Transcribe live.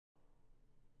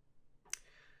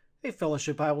Hey,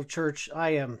 Fellowship Bible Church.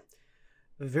 I am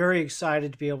very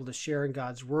excited to be able to share in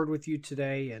God's Word with you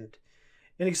today and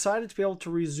excited to be able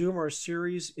to resume our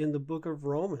series in the book of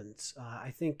Romans. I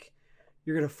think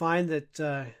you're going to find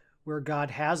that where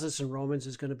God has us in Romans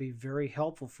is going to be very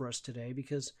helpful for us today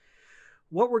because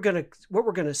what we're going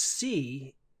to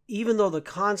see, even though the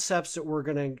concepts that we're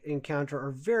going to encounter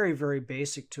are very, very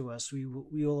basic to us, we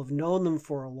will have known them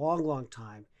for a long, long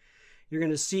time. You're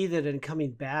going to see that in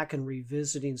coming back and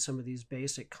revisiting some of these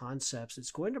basic concepts, it's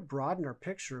going to broaden our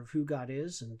picture of who God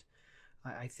is, and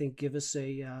I think give us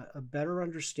a better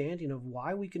understanding of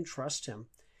why we can trust Him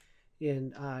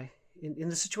in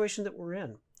the situation that we're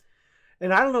in.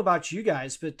 And I don't know about you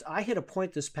guys, but I hit a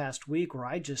point this past week where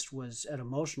I just was at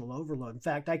emotional overload. In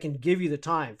fact, I can give you the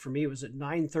time. For me, it was at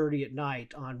 9:30 at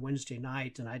night on Wednesday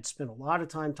night, and I'd spent a lot of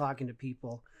time talking to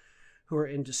people who are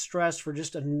in distress for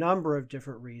just a number of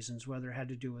different reasons, whether it had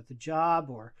to do with the job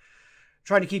or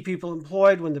trying to keep people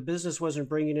employed when the business wasn't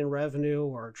bringing in revenue,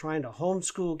 or trying to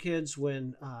homeschool kids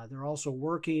when they're also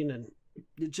working, and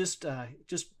it just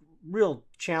real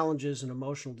challenges and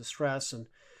emotional distress. And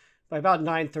by about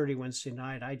 9:30 Wednesday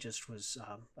night, I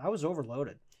was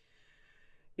overloaded.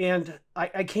 And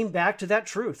I came back to that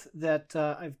truth that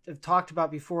I've talked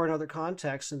about before in other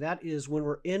contexts, and that is when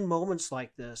we're in moments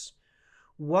like this,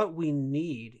 what we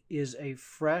need is a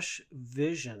fresh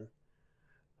vision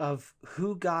of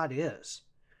who God is.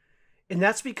 And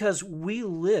that's because we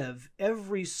live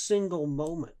every single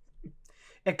moment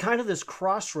at kind of this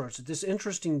crossroads, at this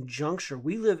interesting juncture.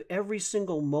 We live every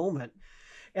single moment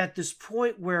at this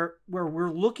point where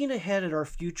we're looking ahead at our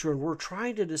future and we're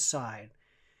trying to decide,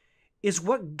 is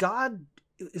what God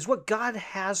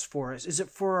has for us, is it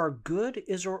for our good,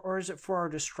 or is it for our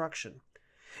destruction?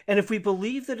 And if we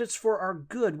believe that it's for our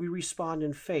good, we respond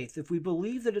in faith. If we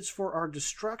believe that it's for our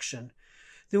destruction,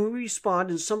 then we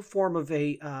respond in some form of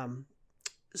a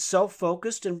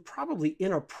self-focused and probably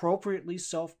inappropriately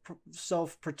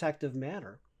self-protective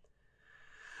manner.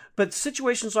 But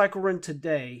situations like we're in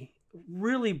today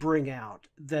really bring out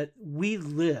that we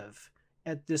live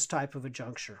at this type of a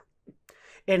juncture.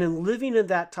 And in living in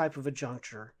that type of a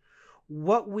juncture,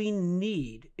 what we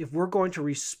need, if we're going to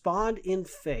respond in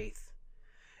faith,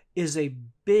 is a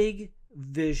big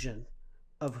vision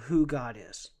of who God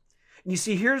is. And you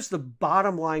see, here's the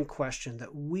bottom line question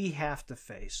that we have to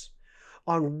face.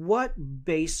 On what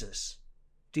basis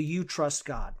do you trust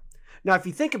God? Now, if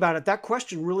you think about it, that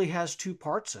question really has two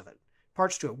parts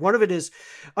to it. One of it is,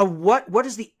 what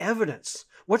is the evidence?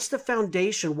 What's the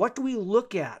foundation? What do we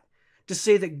look at to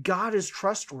say that God is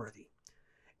trustworthy?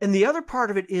 And the other part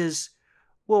of it is,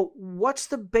 well, what's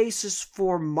the basis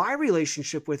for my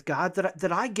relationship with God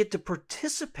that I get to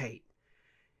participate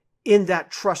in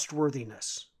that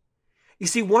trustworthiness? You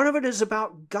see, one of it is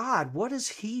about God. What has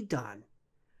He done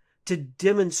to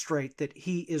demonstrate that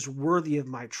He is worthy of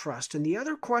my trust? And the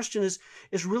other question is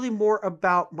really more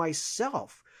about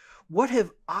myself. What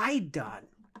have I done?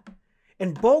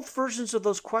 And both versions of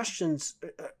those questions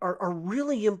are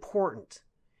really important.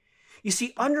 You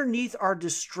see, underneath our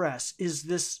distress is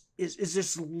this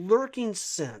lurking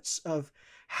sense of,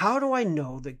 how do I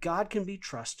know that God can be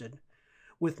trusted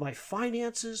with my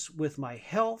finances, with my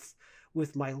health,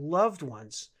 with my loved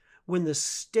ones, when the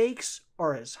stakes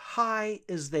are as high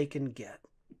as they can get?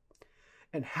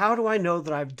 And how do I know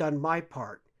that I've done my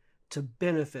part to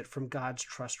benefit from God's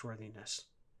trustworthiness?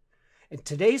 In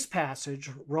today's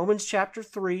passage, Romans chapter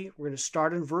 3, we're going to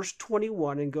start in verse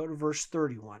 21 and go to verse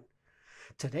 31.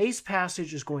 Today's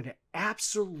passage is going to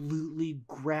absolutely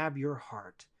grab your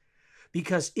heart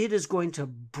because it is going to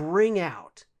bring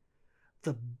out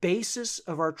the basis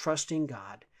of our trusting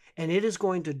God, and it is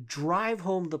going to drive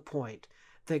home the point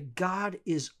that God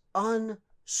is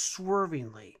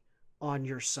unswervingly on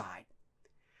your side.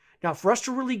 Now, for us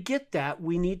to really get that,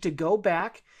 we need to go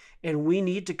back and we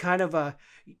need to kind of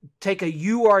take a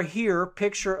 "you are here"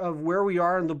 picture of where we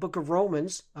are in the book of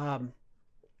Romans.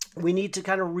 We need to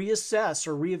kind of reassess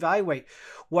or reevaluate,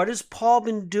 what has Paul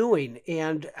been doing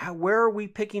and where are we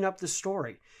picking up the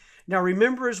story? Now,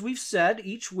 remember, as we've said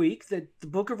each week, that the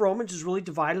book of Romans is really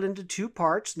divided into two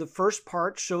parts. The first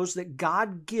part shows that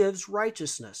God gives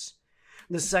righteousness.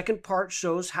 The second part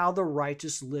shows how the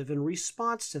righteous live in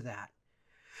response to that.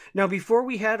 Now, before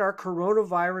we had our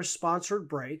coronavirus-sponsored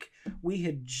break, we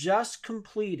had just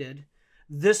completed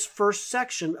this first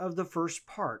section of the first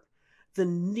part, the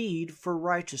need for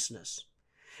righteousness.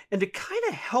 And to kind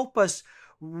of help us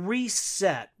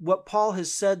reset what Paul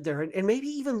has said there, and maybe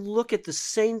even look at the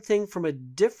same thing from a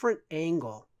different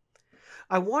angle,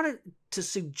 I wanted to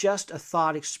suggest a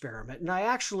thought experiment, and I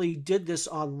actually did this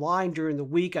online during the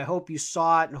week. I hope you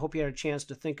saw it and hope you had a chance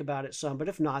to think about it some, but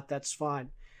if not, that's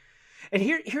fine. And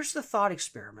here's the thought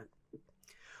experiment.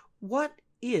 What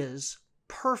is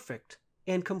perfect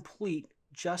and complete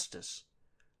justice?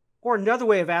 Or another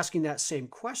way of asking that same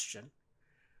question,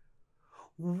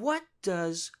 what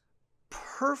does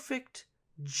perfect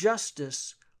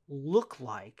justice look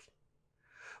like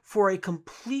for a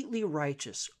completely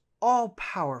righteous,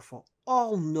 all-powerful,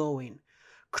 all-knowing,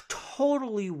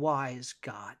 totally wise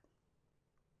God?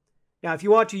 Now, if you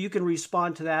want to, you can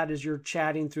respond to that as you're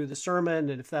chatting through the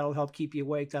sermon, and if that'll help keep you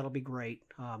awake, that'll be great.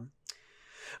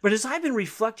 But as I've been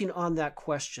reflecting on that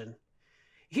question,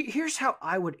 here's how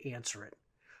I would answer it.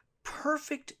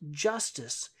 Perfect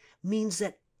justice means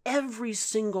that every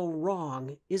single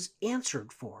wrong is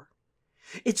answered for.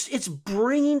 It's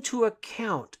bringing to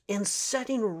account and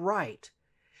setting right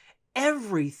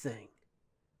everything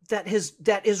that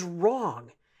is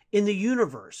wrong in the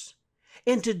universe,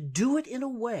 and to do it in a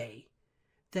way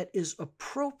that is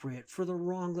appropriate for the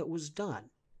wrong that was done.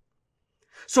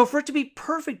 So for it to be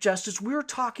perfect justice, we're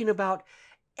talking about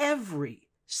every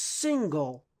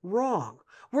single wrong.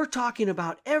 We're talking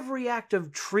about every act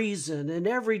of treason and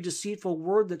every deceitful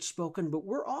word that's spoken, but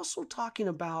we're also talking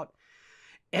about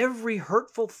every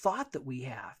hurtful thought that we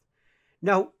have.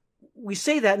 Now, we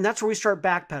say that, and that's where we start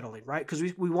backpedaling, right? Because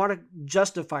we want to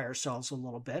justify ourselves a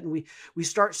little bit, and we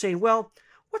start saying, well,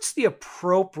 what's the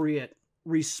appropriate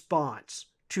response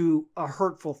to a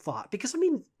hurtful thought? Because, I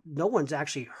mean, no one's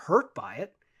actually hurt by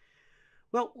it.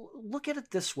 Well, look at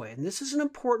it this way, and this is an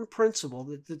important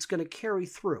principle that's going to carry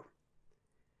through.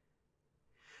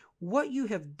 What you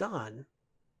have done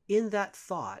in that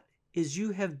thought is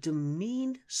you have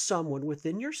demeaned someone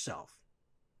within yourself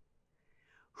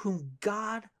whom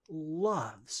God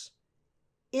loves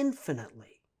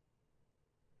infinitely.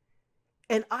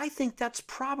 And I think that's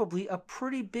probably a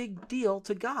pretty big deal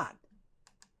to God.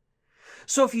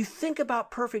 So if you think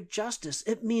about perfect justice,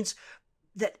 it means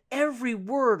that every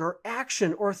word or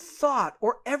action or thought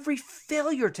or every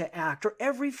failure to act or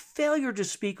every failure to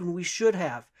speak when we should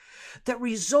have, that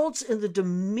results in the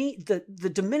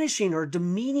diminishing or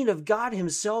demeaning of God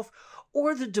himself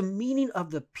or the demeaning of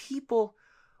the people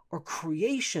or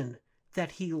creation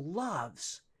that he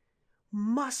loves,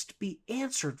 must be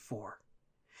answered for.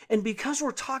 And because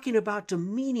we're talking about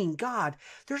demeaning God,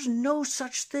 there's no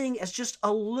such thing as just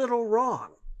a little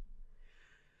wrong.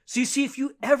 So you see, if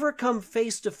you ever come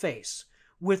face to face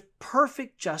with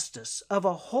perfect justice of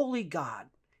a holy God,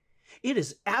 it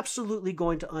is absolutely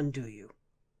going to undo you.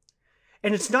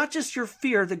 And it's not just your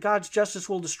fear that God's justice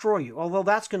will destroy you, although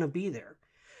that's going to be there.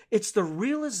 It's the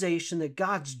realization that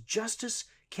God's justice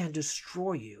can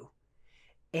destroy you,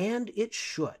 and it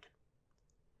should.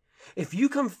 If you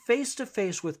come face to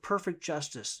face with perfect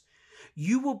justice,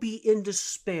 you will be in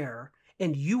despair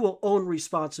and you will own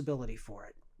responsibility for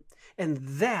it. And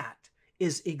that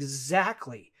is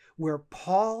exactly where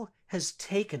Paul has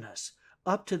taken us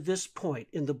up to this point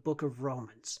in the book of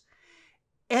Romans.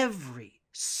 Every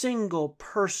single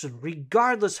person,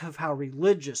 regardless of how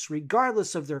religious,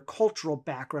 regardless of their cultural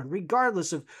background,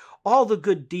 regardless of all the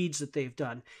good deeds that they've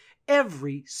done,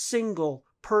 every single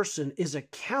person is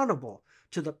accountable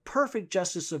to the perfect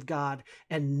justice of God,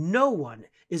 and no one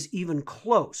is even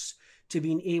close to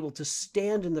being able to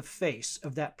stand in the face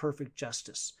of that perfect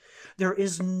justice. There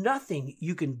is nothing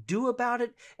you can do about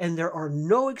it, and there are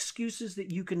no excuses that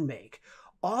you can make.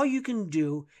 All you can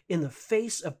do in the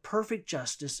face of perfect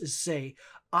justice is say,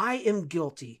 I am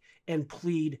guilty, and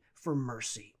plead for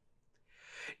mercy.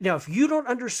 Now, if you don't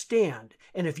understand,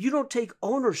 and if you don't take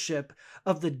ownership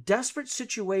of the desperate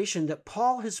situation that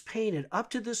Paul has painted up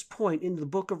to this point in the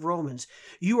book of Romans,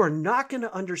 you are not going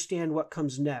to understand what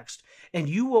comes next, and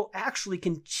you will actually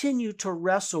continue to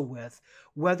wrestle with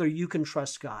whether you can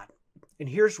trust God. And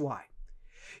here's why.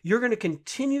 You're going to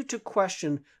continue to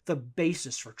question the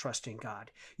basis for trusting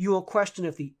God. You will question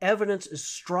if the evidence is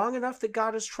strong enough that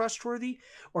God is trustworthy,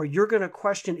 or you're going to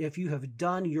question if you have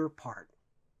done your part.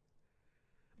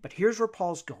 But here's where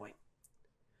Paul's going.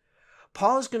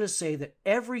 Paul is going to say that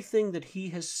everything that he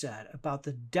has said about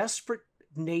the desperate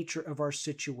nature of our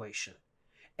situation,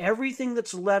 everything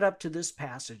that's led up to this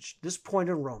passage, this point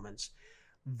in Romans,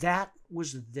 that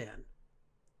was then.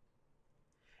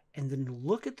 And then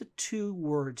look at the two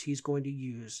words he's going to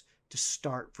use to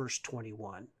start verse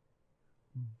 21.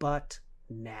 But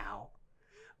now.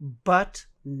 But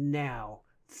now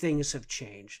things have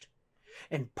changed.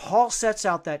 And Paul sets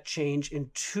out that change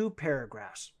in 2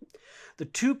 paragraphs. The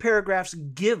 2 paragraphs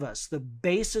give us the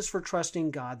basis for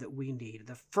trusting God that we need.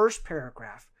 The first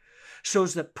paragraph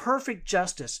shows that perfect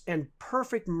justice and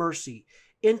perfect mercy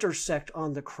intersect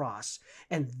on the cross.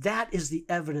 And that is the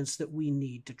evidence that we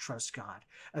need to trust God.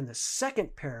 And the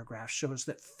second paragraph shows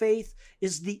that faith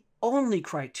is the only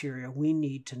criteria we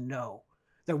need to know,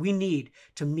 that we need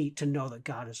to meet to know that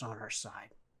God is on our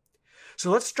side. So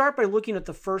let's start by looking at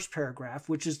the first paragraph,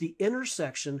 which is the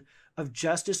intersection of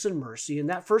justice and mercy. And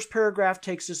that first paragraph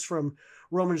takes us from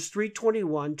Romans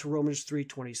 3:21 to Romans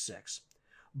 3:26.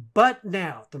 But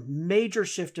now, the major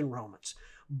shift in Romans,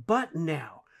 but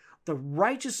now, the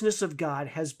righteousness of God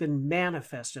has been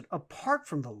manifested apart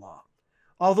from the law,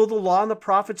 although the law and the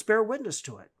prophets bear witness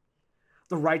to it.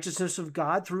 The righteousness of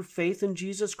God through faith in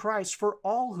Jesus Christ for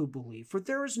all who believe, for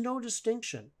there is no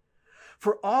distinction.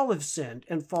 For all have sinned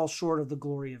and fall short of the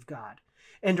glory of God,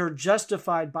 and are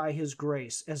justified by his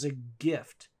grace as a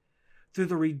gift through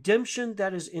the redemption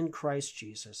that is in Christ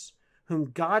Jesus,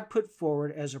 whom God put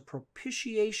forward as a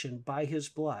propitiation by his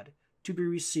blood to be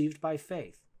received by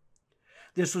faith.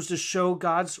 This was to show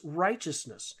God's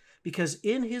righteousness, because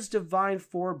in his divine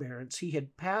forbearance he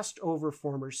had passed over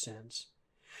former sins.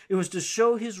 It was to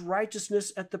show his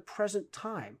righteousness at the present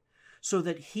time, so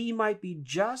that he might be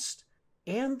just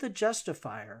and the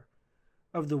justifier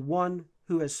of the one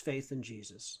who has faith in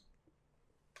Jesus.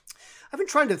 I've been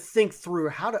trying to think through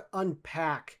how to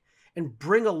unpack and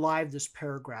bring alive this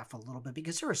paragraph a little bit,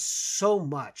 because there is so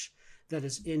much that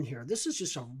is in here. This is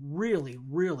just a really,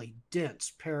 really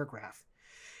dense paragraph.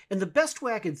 And the best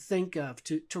way I could think of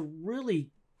to really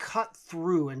cut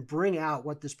through and bring out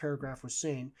what this paragraph was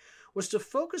saying was to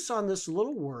focus on this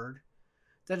little word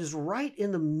that is right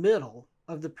in the middle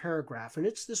of the paragraph, and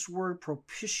it's this word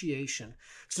propitiation.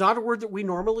 It's not a word that we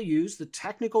normally use. The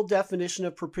technical definition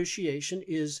of propitiation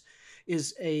is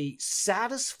a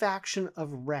satisfaction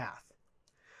of wrath.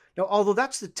 Now, although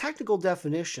that's the technical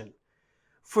definition,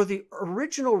 for the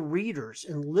original readers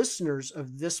and listeners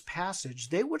of this passage,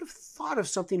 they would have thought of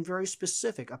something very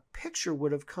specific. A picture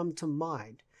would have come to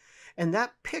mind, and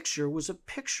that picture was a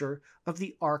picture of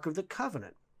the Ark of the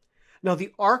Covenant. Now,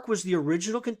 the Ark was the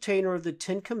original container of the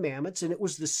Ten Commandments, and it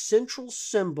was the central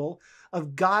symbol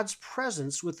of God's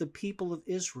presence with the people of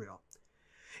Israel.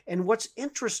 And what's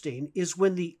interesting is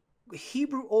when the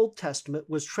Hebrew Old Testament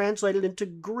was translated into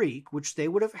Greek, which they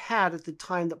would have had at the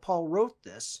time that Paul wrote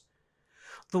this,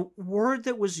 the word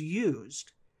that was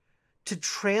used to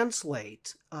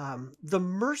translate the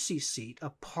mercy seat, a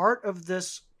part of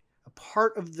this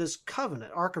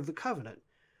covenant, Ark of the Covenant,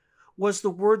 was the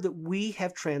word that we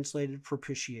have translated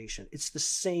propitiation. It's the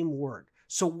same word.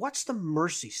 So what's the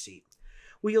mercy seat?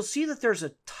 Well, you'll see that there's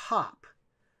a top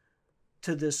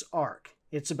to this ark.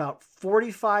 It's about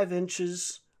 45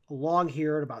 inches along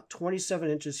here and about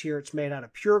 27 inches here. It's made out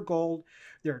of pure gold.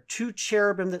 There are two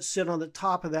cherubim that sit on the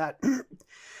top of that.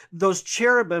 Those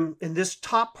cherubim in this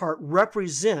top part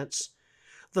represents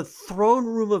the throne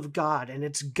room of God, and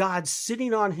it's God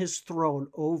sitting on his throne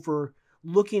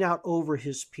looking out over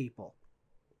his people.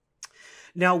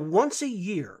 Now, once a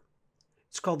year,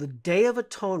 it's called the Day of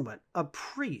Atonement, a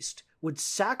priest would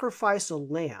sacrifice a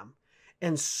lamb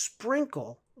and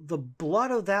sprinkle the blood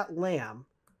of that lamb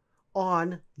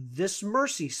on this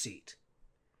mercy seat.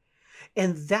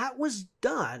 And that was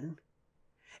done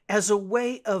as a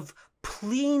way of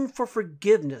pleading for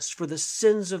forgiveness for the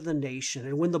sins of the nation.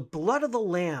 And when the blood of the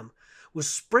lamb was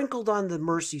sprinkled on the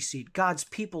mercy seat, God's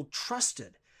people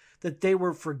trusted that they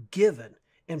were forgiven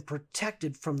and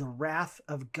protected from the wrath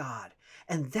of God.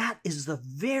 And that is the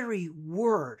very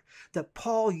word that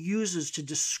Paul uses to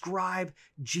describe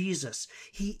Jesus.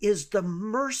 He is the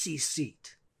mercy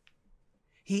seat.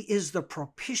 He is the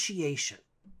propitiation.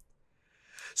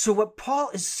 So what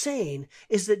Paul is saying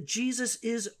is that Jesus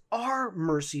is our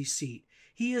mercy seat.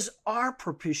 He is our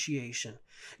propitiation.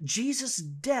 Jesus'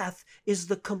 death is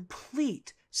the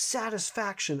complete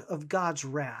satisfaction of God's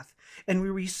wrath, and we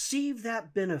receive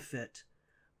that benefit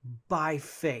by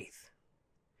faith.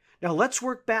 Now let's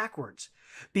work backwards.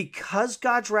 Because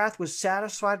God's wrath was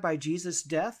satisfied by Jesus'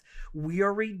 death, we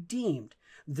are redeemed.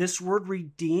 This word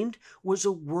redeemed was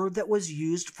a word that was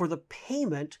used for the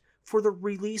payment for the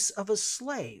release of a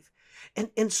slave.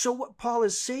 And so what Paul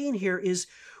is saying here is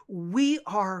we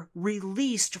are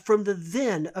released from the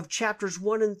then of chapters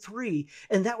 1 and 3,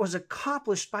 and that was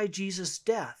accomplished by Jesus'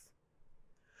 death.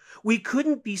 We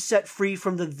couldn't be set free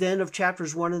from the then of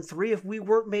chapters 1 and 3 if we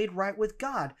weren't made right with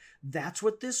God. That's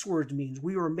what this word means.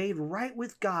 We were made right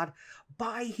with God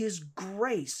by his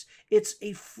grace. It's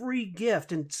a free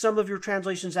gift, and some of your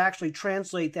translations actually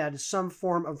translate that as some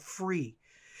form of free.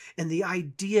 And the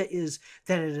idea is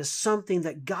that it is something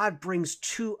that God brings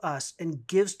to us and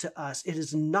gives to us. It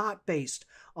is not based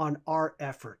on our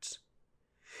efforts.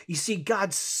 You see,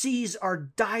 God sees our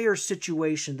dire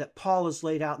situation that Paul has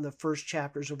laid out in the first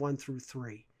chapters of 1 through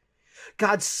 3.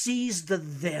 God sees the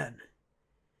then,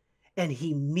 and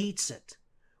he meets it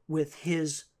with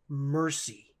his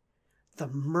mercy, the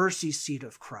mercy seat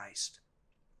of Christ.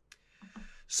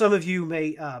 Some of you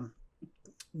may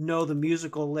know the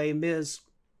musical Les Mis.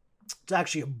 It's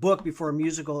actually a book before a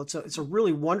musical. It's a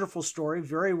really wonderful story,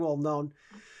 very well known.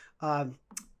 And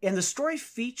the story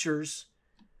features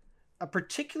a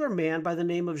particular man by the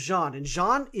name of Jean. And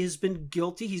Jean has been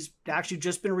guilty. He's actually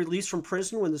just been released from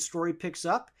prison when the story picks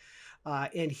up.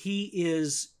 And he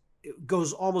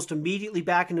goes almost immediately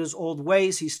back into his old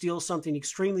ways. He steals something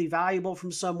extremely valuable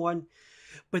from someone.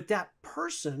 But that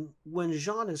person, when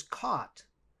Jean is caught,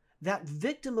 that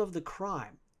victim of the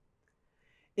crime,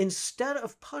 instead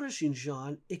of punishing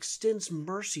Jean, extends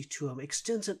mercy to him,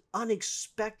 extends an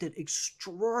unexpected,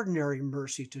 extraordinary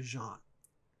mercy to Jean.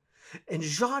 And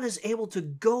Jean is able to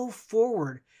go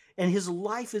forward, and his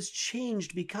life is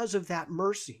changed because of that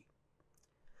mercy.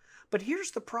 But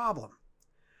here's the problem.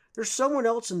 There's someone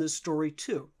else in this story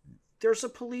too. There's a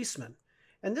policeman,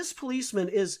 and this policeman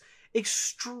is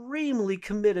extremely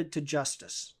committed to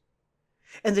justice.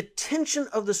 And the tension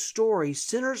of the story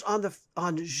centers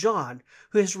on Jean,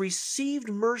 who has received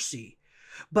mercy,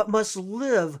 but must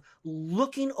live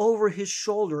looking over his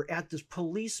shoulder at this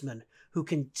policeman who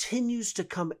continues to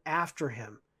come after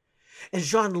him. And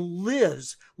Jean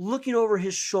lives looking over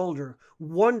his shoulder,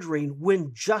 wondering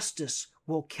when justice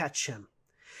will catch him.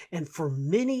 And for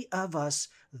many of us,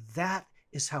 that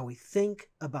is how we think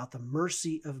about the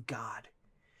mercy of God.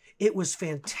 It was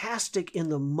fantastic in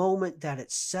the moment that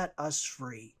it set us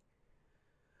free.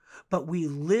 But we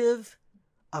live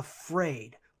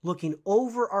afraid, looking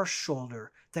over our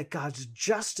shoulder, that God's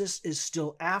justice is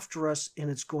still after us and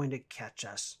it's going to catch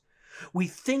us. We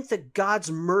think that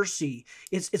God's mercy,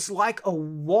 it's like a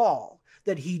wall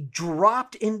that he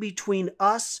dropped in between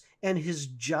us and his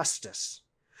justice.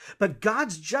 But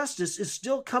God's justice is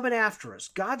still coming after us.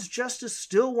 God's justice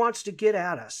still wants to get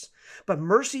at us. But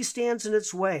mercy stands in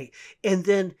its way. And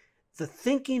then the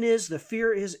thinking is, the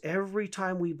fear is, every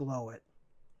time we blow it,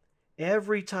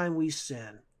 every time we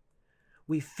sin,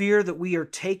 we fear that we are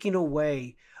taking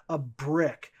away a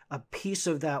brick, a piece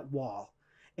of that wall.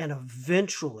 And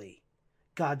eventually,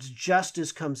 God's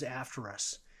justice comes after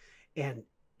us and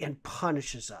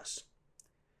punishes us.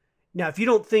 Now, if you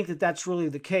don't think that that's really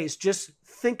the case, just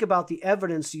think about the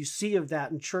evidence you see of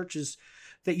that in churches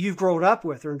that you've grown up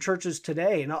with or in churches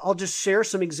today. And I'll just share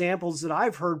some examples that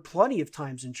I've heard plenty of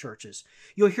times in churches.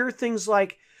 You'll hear things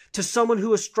like, to someone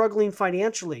who is struggling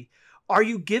financially, are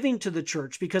you giving to the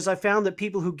church? Because I found that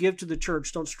people who give to the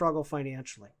church don't struggle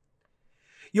financially.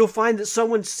 You'll find that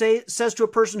someone says to a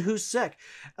person who's sick,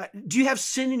 do you have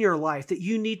sin in your life that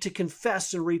you need to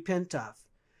confess and repent of?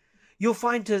 You'll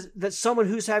find that someone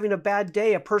who's having a bad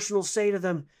day, a person will say to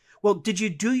them, well, did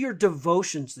you do your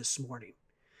devotions this morning?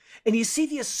 And you see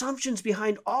the assumptions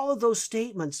behind all of those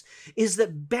statements is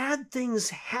that bad things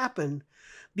happen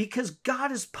because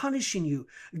God is punishing you.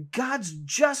 God's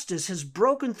justice has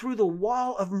broken through the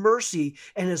wall of mercy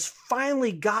and has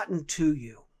finally gotten to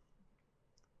you.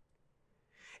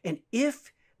 And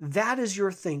if that is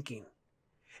your thinking,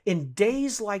 in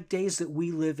days like days that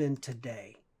we live in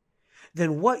today,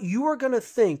 then what you are going to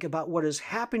think about what is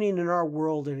happening in our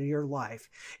world and in your life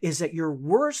is that your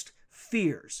worst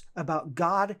fears about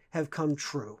God have come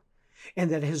true, and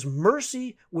that his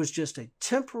mercy was just a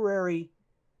temporary,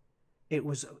 it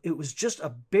was just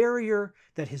a barrier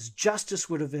that his justice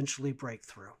would eventually break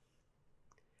through.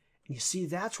 And you see,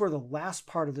 that's where the last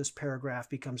part of this paragraph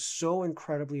becomes so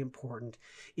incredibly important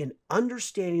in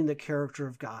understanding the character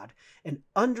of God and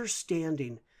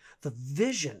understanding the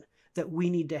vision that we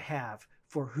need to have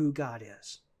for who God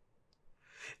is.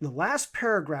 In the last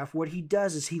paragraph, what he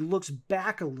does is he looks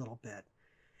back a little bit.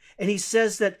 And he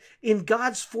says that in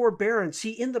God's forbearance,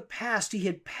 in the past, he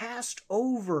had passed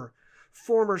over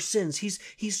former sins.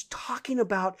 He's talking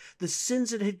about the sins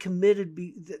that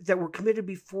that were committed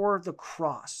before the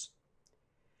cross.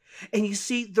 And you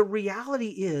see, the reality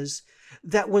is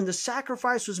that when the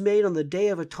sacrifice was made on the Day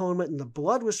of Atonement and the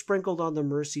blood was sprinkled on the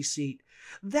mercy seat,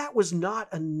 that was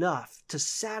not enough to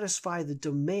satisfy the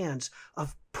demands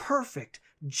of perfect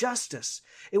justice.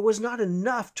 It was not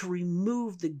enough to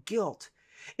remove the guilt.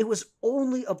 It was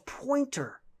only a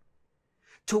pointer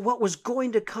to what was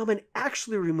going to come and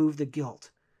actually remove the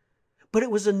guilt. But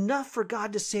it was enough for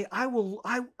God to say, I will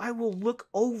look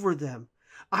over them.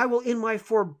 I will in my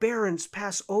forbearance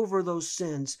pass over those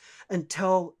sins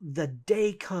until the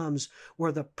day comes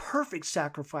where the perfect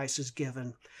sacrifice is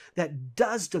given that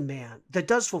does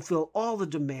fulfill all the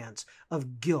demands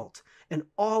of guilt and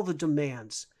all the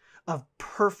demands of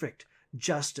perfect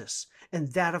justice. And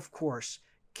that, of course,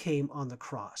 came on the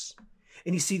cross.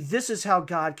 And you see, this is how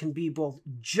God can be both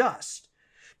just,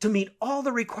 to meet all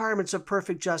the requirements of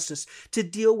perfect justice, to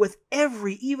deal with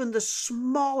every, even the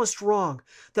smallest wrong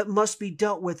that must be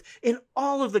dealt with in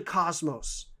all of the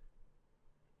cosmos.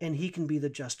 And he can be the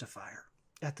justifier.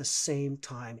 At the same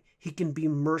time, he can be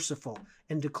merciful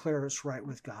and declare us right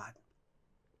with God.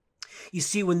 You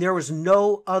see, when there was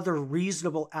no other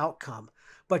reasonable outcome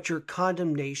but your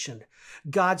condemnation,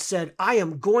 God said, I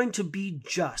am going to be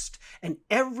just, and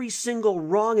every single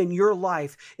wrong in your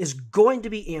life is going to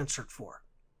be answered for.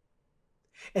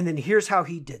 And then here's how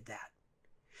he did that.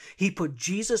 He put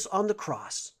Jesus on the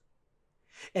cross,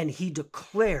 and he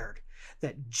declared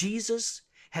that Jesus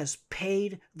has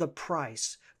paid the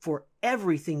price for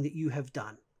everything that you have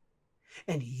done.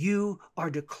 And you are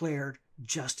declared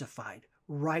justified,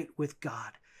 right with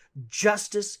God.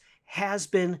 Justice has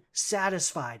been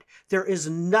satisfied. There is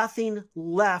nothing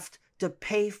left to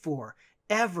pay for,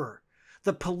 ever.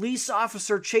 The police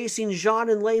officer chasing Jean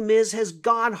and Les Mis has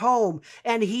gone home,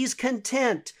 and he's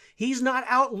content. He's not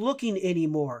out looking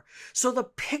anymore. So the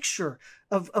picture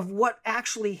of what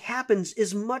actually happens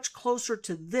is much closer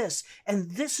to this,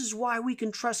 and this is why we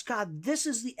can trust God. This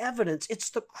is the evidence. It's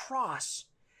the cross.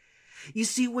 You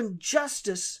see, when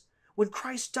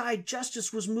Christ died,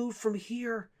 justice was moved from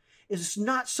here. It's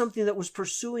not something that was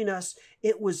pursuing us.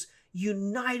 It was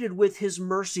united with his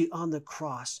mercy on the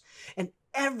cross. And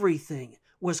everything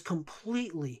was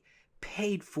completely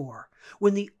paid for.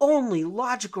 When the only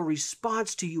logical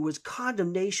response to you was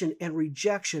condemnation and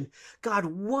rejection, God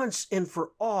once and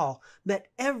for all met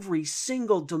every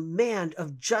single demand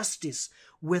of justice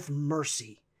with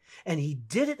mercy. And he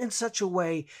did it in such a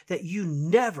way that you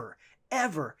never,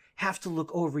 ever have to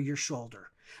look over your shoulder.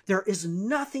 There is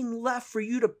nothing left for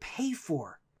you to pay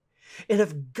for. And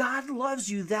if God loves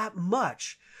you that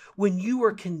much, when you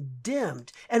were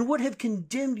condemned and would have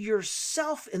condemned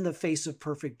yourself in the face of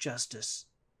perfect justice,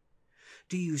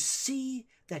 do you see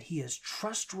that he is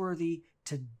trustworthy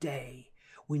today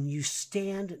when you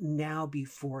stand now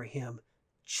before him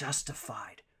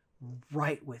justified,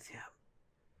 right with him?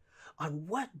 On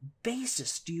what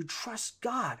basis do you trust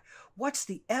God? What's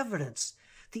the evidence?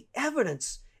 The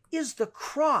evidence is the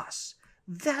cross.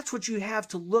 That's what you have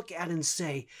to look at and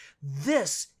say,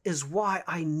 this is why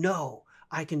I know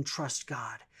I can trust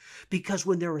God. Because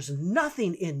when there is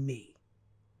nothing in me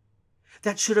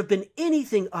that should have been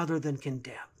anything other than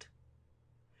condemned,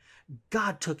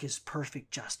 God took his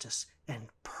perfect justice and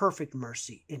perfect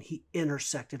mercy, and he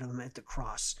intersected them at the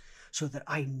cross so that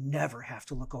I never have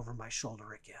to look over my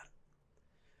shoulder again.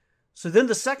 So then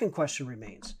the second question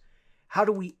remains, how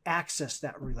do we access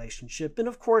that relationship? And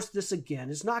of course, this again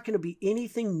is not going to be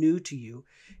anything new to you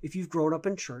if you've grown up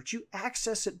in church. You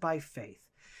access it by faith.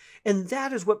 And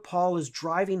that is what Paul is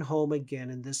driving home again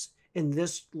in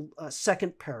this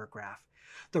second paragraph.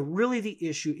 The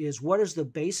issue is, what is the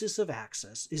basis of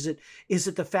access? Is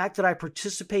it the fact that I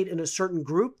participate in a certain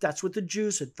group? That's what the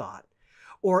Jews had thought.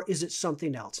 Or is it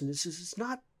something else? And it's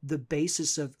not the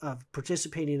basis of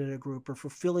participating in a group or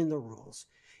fulfilling the rules.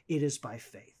 It is by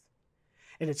faith.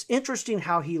 And it's interesting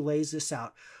how he lays this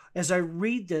out. As I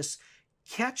read this,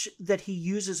 catch that he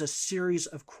uses a series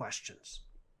of questions.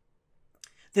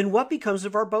 Then what becomes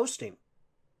of our boasting?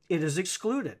 It is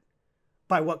excluded.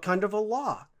 By what kind of a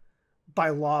law? By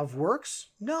law of works?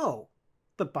 No,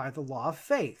 but by the law of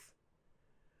faith.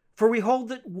 For we hold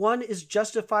that one is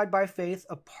justified by faith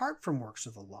apart from works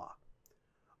of the law.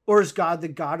 Or is God the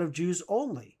God of Jews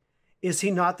only? Is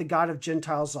he not the God of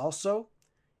Gentiles also?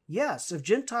 Yes, of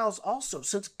Gentiles also,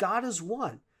 since God is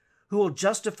one, who will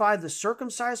justify the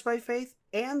circumcised by faith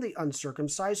and the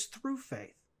uncircumcised through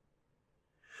faith.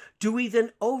 Do we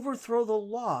then overthrow the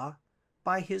law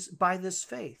by this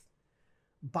faith?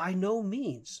 By no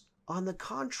means. On the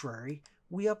contrary,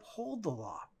 we uphold the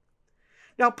law.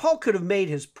 Now, Paul could have made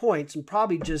his points in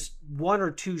probably just one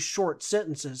or two short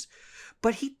sentences,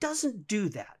 but he doesn't do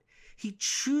that. He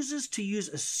chooses to use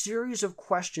a series of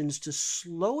questions to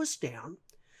slow us down,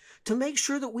 to make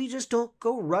sure that we just don't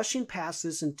go rushing past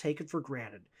this and take it for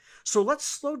granted. So let's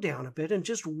slow down a bit and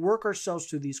just work ourselves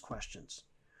through these questions.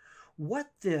 What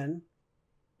then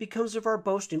becomes of our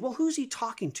boasting? Well, who's he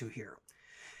talking to here?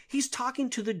 He's talking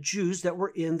to the Jews that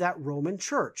were in that Roman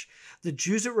church. The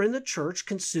Jews that were in the church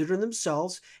considered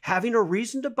themselves having a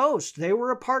reason to boast. They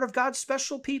were a part of God's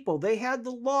special people. They had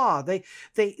the law. They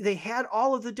had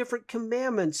all of the different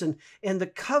commandments and the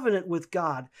covenant with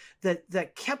God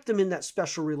that kept them in that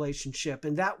special relationship.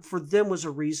 And that for them was a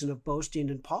reason of boasting.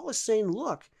 And Paul is saying,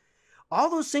 look, all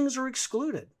those things are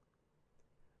excluded.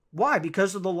 Why?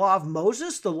 Because of the law of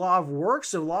Moses, the law of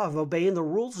works, the law of obeying the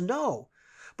rules? No.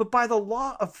 But by the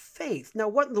law of faith. Now,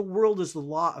 what in the world is the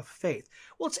law of faith?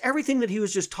 Well, it's everything that he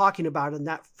was just talking about in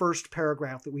that first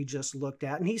paragraph that we just looked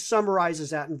at. And he summarizes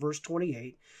that in verse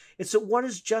 28. It's that one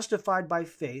is justified by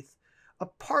faith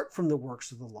apart from the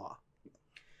works of the law.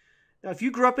 Now, if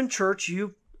you grew up in church,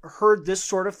 you heard this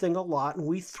sort of thing a lot, and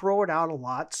we throw it out a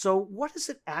lot. So what does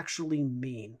it actually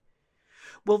mean?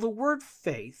 Well, the word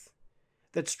faith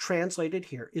that's translated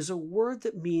here is a word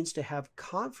that means to have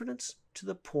confidence to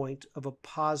the point of a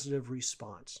positive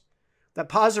response. That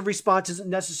positive response isn't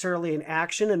necessarily an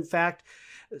action. In fact,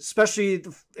 especially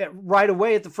right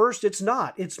away at the first, it's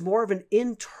not. It's more of an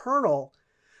internal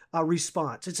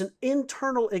response. It's an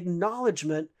internal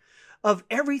acknowledgement of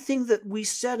everything that we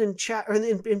said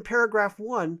in paragraph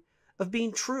 1 of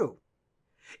being true.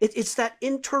 It's that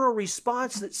internal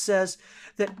response that says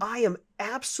that I am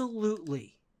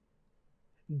absolutely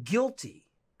guilty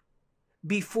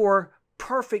before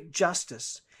perfect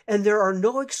justice, and there are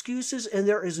no excuses, and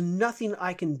there is nothing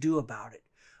I can do about it.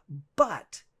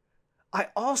 But I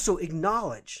also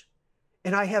acknowledge,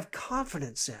 and I have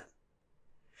confidence in,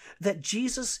 that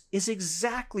Jesus is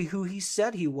exactly who he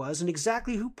said he was, and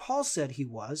exactly who Paul said he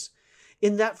was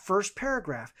in that first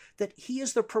paragraph, that he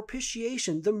is the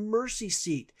propitiation, the mercy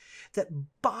seat, that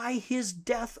by his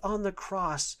death on the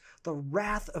cross, the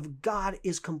wrath of God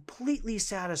is completely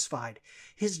satisfied.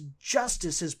 His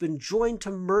justice has been joined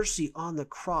to mercy on the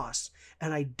cross,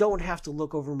 and I don't have to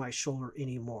look over my shoulder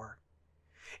anymore.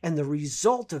 And the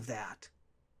result of that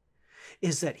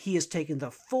is that he has taken the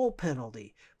full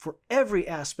penalty for every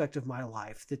aspect of my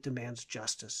life that demands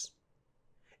justice.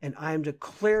 And I am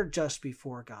declared just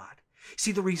before God.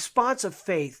 See, the response of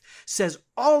faith says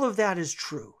all of that is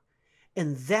true,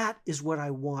 and that is what I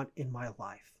want in my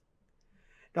life.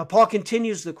 Now, Paul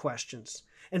continues the questions,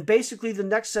 and basically the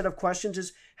next set of questions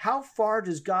is, how far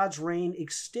does God's reign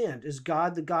extend? Is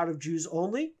God the God of Jews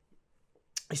only?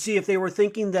 You see, if they were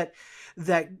thinking that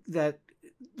the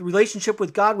relationship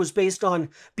with God was based on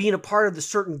being a part of a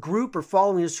certain group or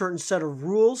following a certain set of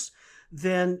rules,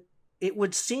 then it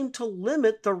would seem to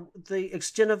limit the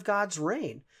extent of God's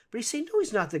reign. But he's saying, no,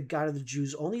 he's not the God of the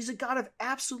Jews only. He's a God of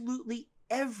absolutely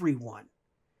everyone.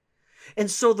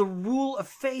 And so the rule of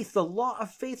faith, the law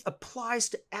of faith, applies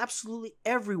to absolutely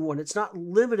everyone. It's not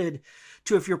limited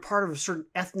to if you're part of a certain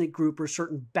ethnic group or a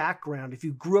certain background, if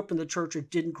you grew up in the church or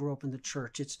didn't grow up in the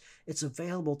church. It's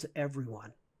available to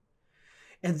everyone.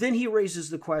 And then he raises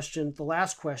the question, the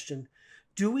last question,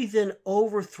 do we then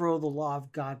overthrow the law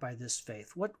of God by this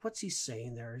faith? What's he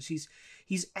saying there?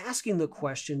 He's asking the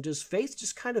question, does faith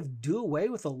just kind of do away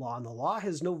with the law, and the law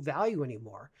has no value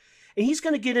anymore? And he's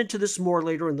going to get into this more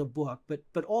later in the book,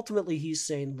 but ultimately he's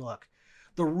saying, look,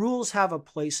 the rules have a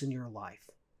place in your life,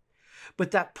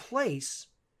 but that place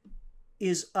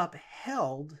is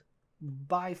upheld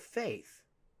by faith.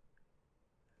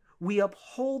 We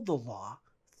uphold the law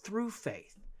through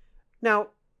faith. Now,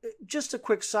 just a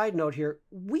quick side note here,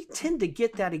 we tend to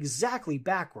get that exactly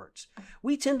backwards.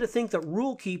 We tend to think that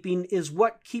rule keeping is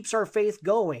what keeps our faith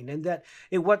going, and that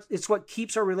it's what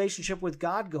keeps our relationship with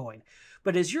God going.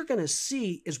 But as you're going to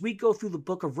see as we go through the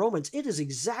book of Romans, it is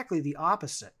exactly the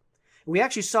opposite. We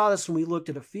actually saw this when we looked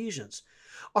at Ephesians.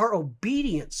 Our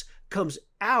obedience comes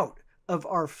out of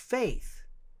our faith.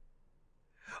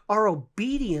 Our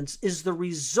obedience is the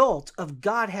result of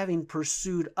God having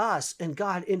pursued us and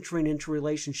God entering into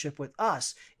relationship with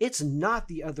us. It's not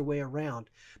the other way around,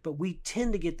 but we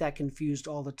tend to get that confused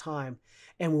all the time.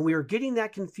 And when we are getting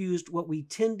that confused, what we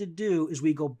tend to do is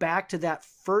we go back to that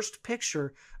first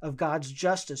picture of God's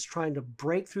justice trying to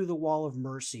break through the wall of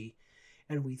mercy,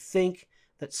 and we think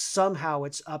that somehow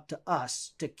it's up to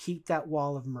us to keep that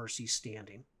wall of mercy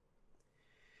standing.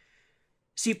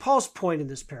 See, Paul's point in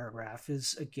this paragraph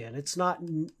is, again, it's not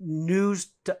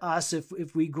news to us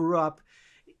if we grew up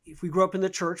in the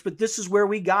church, but this is where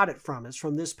we got it from, is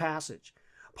from this passage.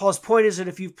 Paul's point is that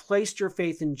if you've placed your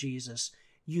faith in Jesus,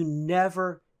 you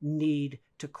never need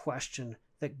to question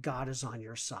that God is on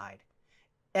your side.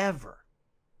 Ever.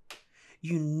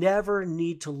 You never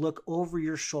need to look over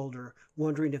your shoulder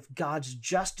wondering if God's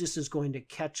justice is going to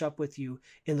catch up with you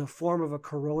in the form of a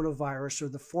coronavirus or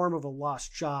the form of a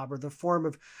lost job or the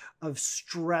form of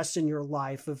stress in your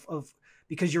life,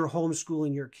 because you're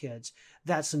homeschooling your kids.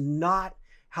 That's not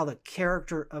how the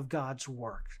character of God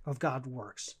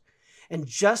works. And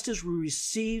just as we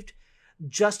received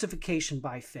justification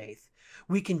by faith,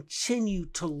 we continue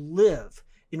to live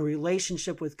in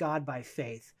relationship with God by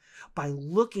faith by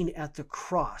looking at the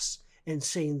cross and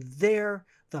saying, there,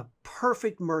 the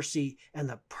perfect mercy and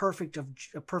the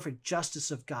perfect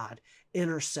justice of God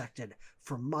intersected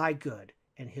for my good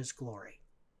and his glory.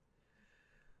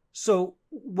 So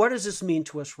what does this mean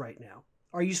to us right now?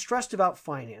 Are you stressed about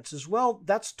finances? Well,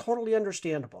 that's totally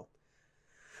understandable.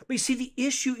 But you see, the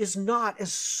issue is not,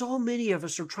 as so many of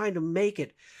us are trying to make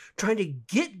it, trying to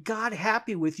get God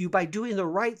happy with you by doing the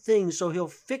right thing so he'll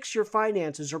fix your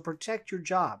finances or protect your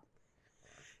job.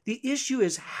 The issue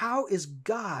is, how is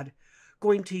God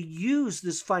going to use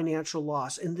this financial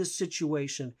loss in this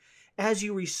situation as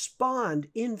you respond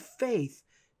in faith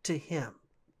to him?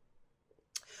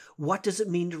 What does it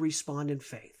mean to respond in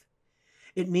faith?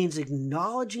 It means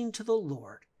acknowledging to the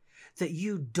Lord that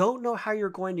you don't know how you're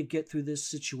going to get through this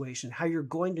situation, how you're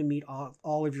going to meet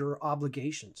all of your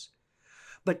obligations,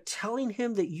 but telling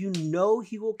him that you know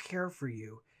he will care for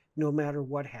you no matter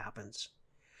what happens.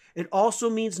 It also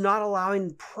means not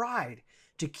allowing pride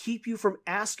to keep you from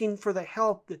asking for the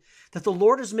help that the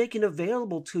Lord is making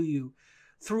available to you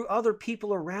through other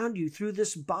people around you, through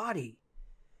this body.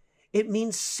 It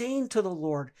means saying to the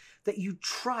Lord that you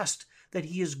trust that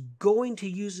he is going to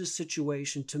use this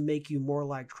situation to make you more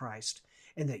like Christ,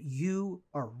 and that you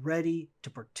are ready to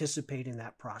participate in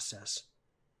that process.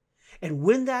 And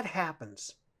when that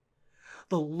happens,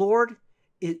 the Lord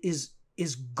is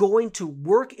going to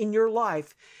work in your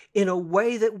life in a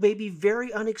way that may be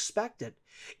very unexpected.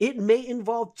 It may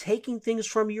involve taking things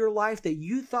from your life that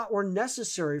you thought were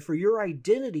necessary for your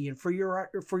identity and for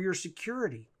your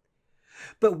security.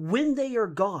 But when they are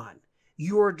gone,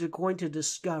 you are going to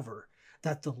discover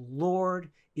that the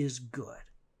Lord is good.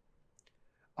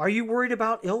 Are you worried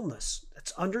about illness?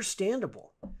 That's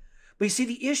understandable. But you see,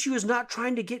 the issue is not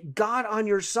trying to get God on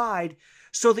your side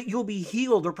so that you'll be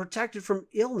healed or protected from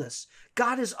illness.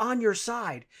 God is on your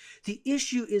side. The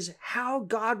issue is how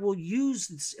God will use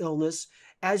this illness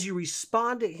as you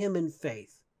respond to him in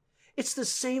faith. It's the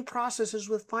same process as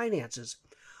with finances.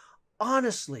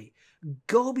 Honestly,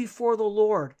 go before the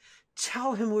Lord.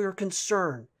 Tell him we are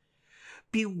concerned.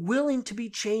 Be willing to be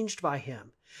changed by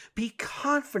him. Be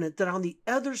confident that on the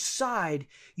other side,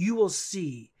 you will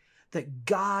see that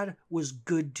God was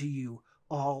good to you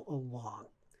all along.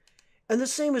 And the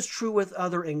same is true with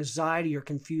other anxiety or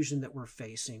confusion that we're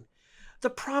facing. The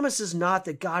promise is not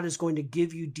that God is going to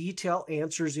give you detailed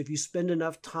answers if you spend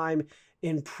enough time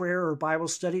in prayer or Bible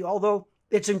study, although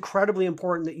it's incredibly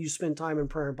important that you spend time in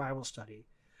prayer and Bible study.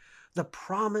 The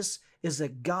promise is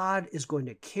that God is going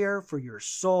to care for your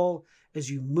soul as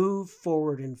you move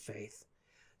forward in faith.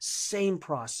 Same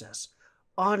process,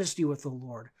 honesty with the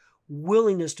Lord,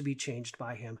 willingness to be changed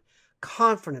by him,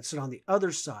 confidence that on the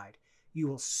other side, you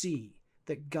will see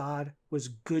that God was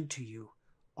good to you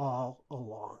all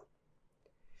along.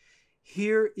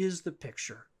 Here is the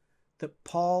picture that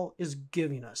Paul is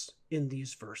giving us in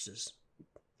these verses.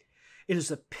 It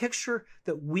is a picture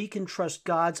that we can trust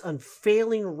God's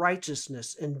unfailing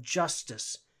righteousness and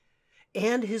justice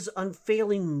and his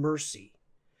unfailing mercy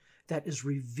that is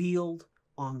revealed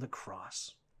on the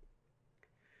cross.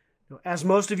 As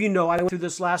most of you know, I went through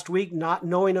this last week not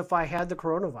knowing if I had the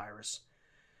coronavirus.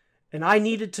 And I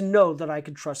needed to know that I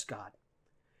could trust God.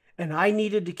 And I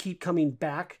needed to keep coming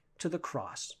back to the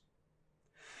cross.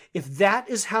 If that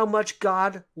is how much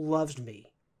God loved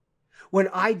me, when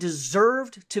I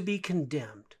deserved to be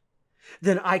condemned,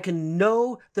 then I can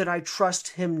know that I trust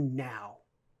him now.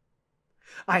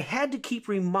 I had to keep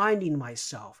reminding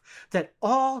myself that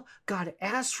all God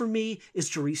asks for me is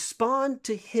to respond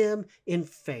to him in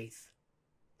faith.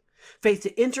 Faith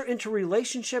to enter into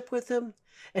relationship with him,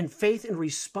 and faith in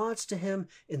response to him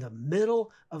in the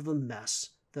middle of the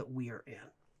mess that we are in.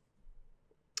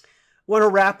 I want to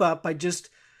wrap up by just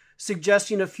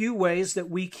suggesting a few ways that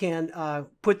we can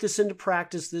put this into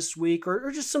practice this week,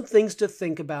 or just some things to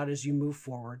think about as you move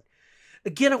forward.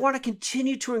 Again, I want to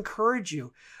continue to encourage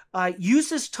you. Use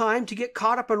this time to get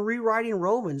caught up on rewriting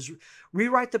Romans.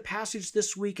 Rewrite the passage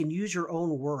this week and use your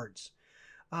own words.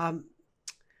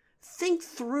 Think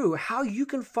through how you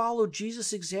can follow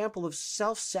Jesus' example of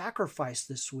self-sacrifice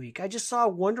this week. I just saw a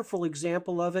wonderful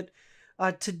example of it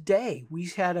today. We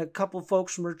had a couple of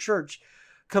folks from our church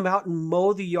come out and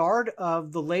mow the yard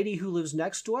of the lady who lives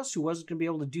next to us, who wasn't going to be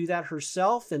able to do that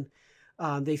herself. And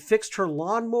they fixed her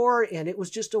lawnmower, and it was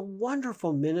just a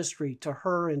wonderful ministry to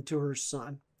her and to her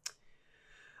son.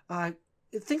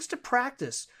 Things to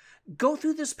practice. Go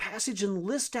through this passage and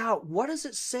list out, what does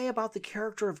it say about the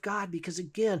character of God? Because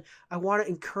again, I want to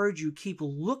encourage you, keep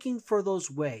looking for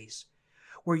those ways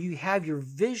where you have your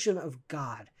vision of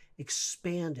God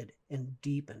expanded and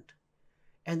deepened.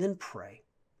 And then pray.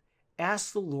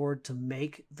 Ask the Lord to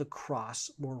make the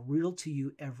cross more real to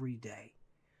you every day.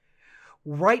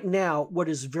 Right now, what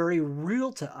is very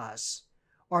real to us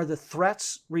are the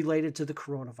threats related to the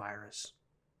coronavirus.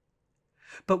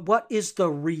 But what is the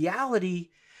reality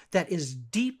that is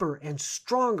deeper and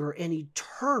stronger and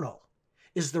eternal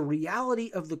is the reality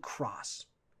of the cross.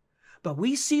 But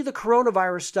we see the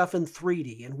coronavirus stuff in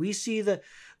 3D, and we see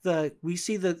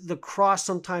the cross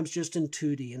sometimes just in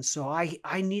 2D. And so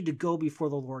I need to go before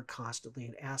the Lord constantly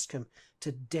and ask him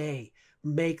today,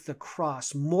 make the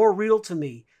cross more real to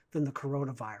me than the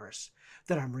coronavirus,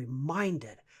 that I'm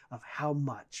reminded of how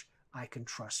much I can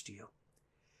trust you.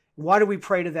 Why don't we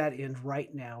pray to that end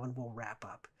right now, and we'll wrap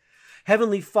up.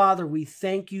 Heavenly Father, we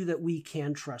thank you that we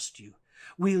can trust you.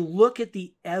 We look at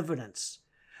the evidence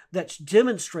that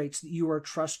demonstrates that you are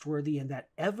trustworthy, and that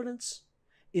evidence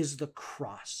is the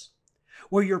cross,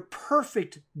 where your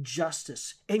perfect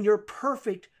justice and your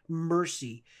perfect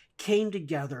mercy came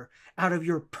together out of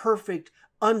your perfect,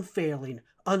 unfailing,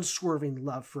 unswerving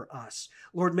love for us.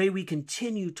 Lord, may we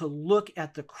continue to look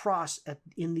at the cross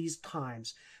in these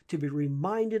times to be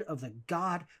reminded of the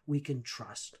God we can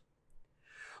trust.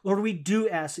 Lord, we do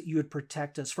ask that you would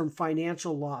protect us from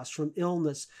financial loss, from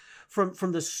illness,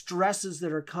 from the stresses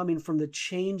that are coming from the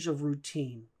change of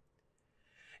routine.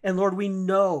 And Lord, we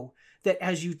know that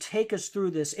as you take us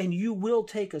through this, and you will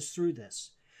take us through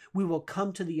this, we will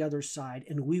come to the other side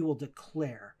and we will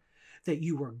declare that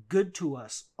you were good to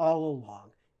us all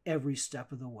along, every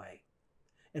step of the way.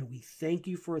 And we thank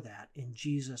you for that in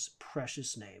Jesus'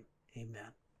 precious name.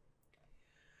 Amen.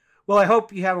 Well, I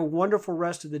hope you have a wonderful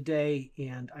rest of the day,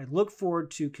 and I look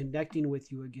forward to connecting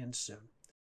with you again soon.